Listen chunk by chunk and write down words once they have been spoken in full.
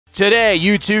Today,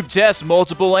 YouTube tests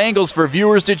multiple angles for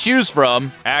viewers to choose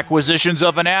from, acquisitions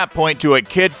of an app point to a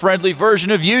kid-friendly version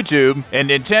of YouTube,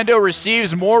 and Nintendo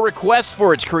receives more requests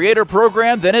for its creator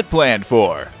program than it planned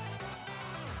for.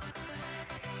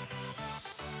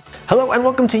 Hello and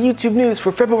welcome to YouTube News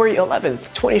for February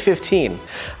 11th, 2015.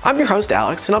 I'm your host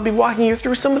Alex, and I'll be walking you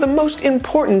through some of the most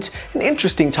important and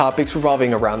interesting topics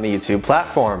revolving around the YouTube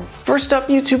platform. First up,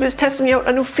 YouTube is testing out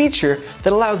a new feature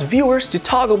that allows viewers to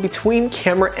toggle between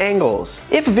camera angles.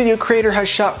 If a video creator has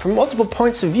shot from multiple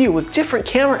points of view with different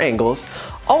camera angles,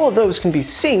 all of those can be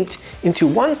synced into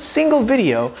one single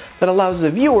video that allows the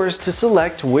viewers to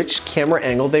select which camera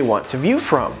angle they want to view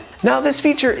from. Now, this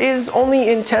feature is only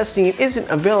in testing. It isn't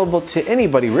available to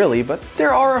anybody really, but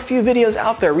there are a few videos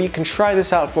out there where you can try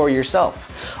this out for yourself.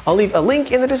 I'll leave a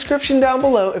link in the description down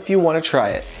below if you want to try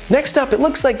it. Next up, it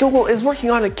looks like Google is working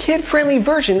on a kid-friendly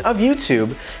version of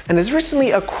YouTube and has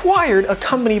recently acquired a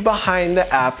company behind the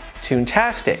app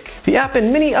Toontastic. The app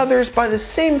and many others by the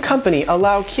same company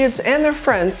allow kids and their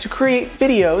friends to create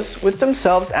videos with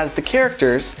themselves as the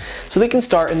characters so they can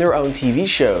star in their own TV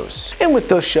shows. And with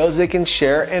those shows, they can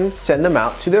share and send them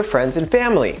out to their friends and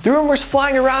family. The rumors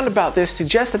flying around about this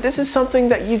suggest that this is something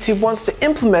that YouTube wants to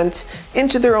implement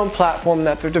into their own platform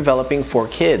that they're developing for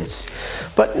kids.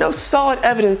 But no solid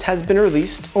evidence has been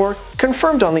released or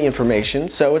confirmed on the information,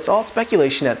 so it's all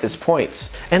speculation at this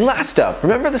point. And last up,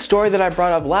 remember the story that I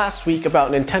brought up last week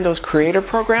about Nintendo's creator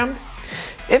program?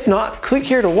 If not, click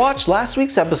here to watch last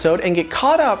week's episode and get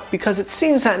caught up, because it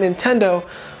seems that Nintendo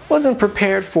wasn't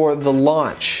prepared for the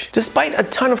launch. Despite a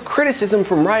ton of criticism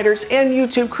from writers and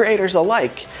YouTube creators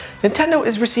alike, Nintendo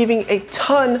is receiving a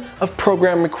ton of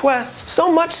program requests,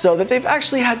 so much so that they've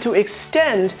actually had to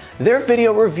extend their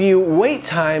video review wait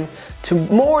time to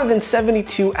more than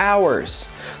 72 hours.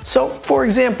 So, for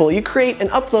example, you create and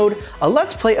upload a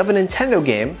Let's Play of a Nintendo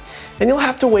game, and you'll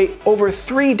have to wait over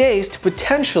 3 days to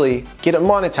potentially get it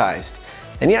monetized.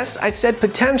 And yes, I said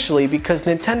potentially because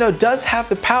Nintendo does have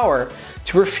the power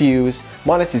to refuse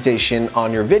monetization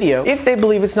on your video if they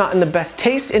believe it's not in the best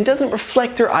taste and doesn't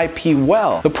reflect their IP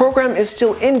well. The program is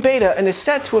still in beta and is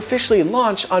set to officially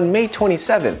launch on May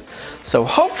 27th. So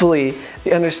hopefully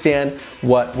they understand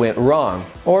what went wrong.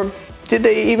 Or did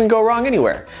they even go wrong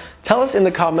anywhere? Tell us in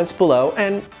the comments below,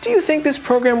 and do you think this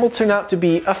program will turn out to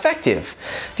be effective?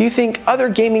 Do you think other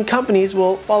gaming companies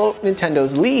will follow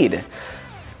Nintendo's lead?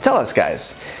 Tell us,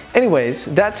 guys. Anyways,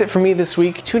 that's it for me this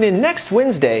week. Tune in next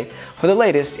Wednesday for the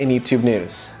latest in YouTube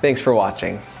news. Thanks for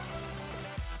watching.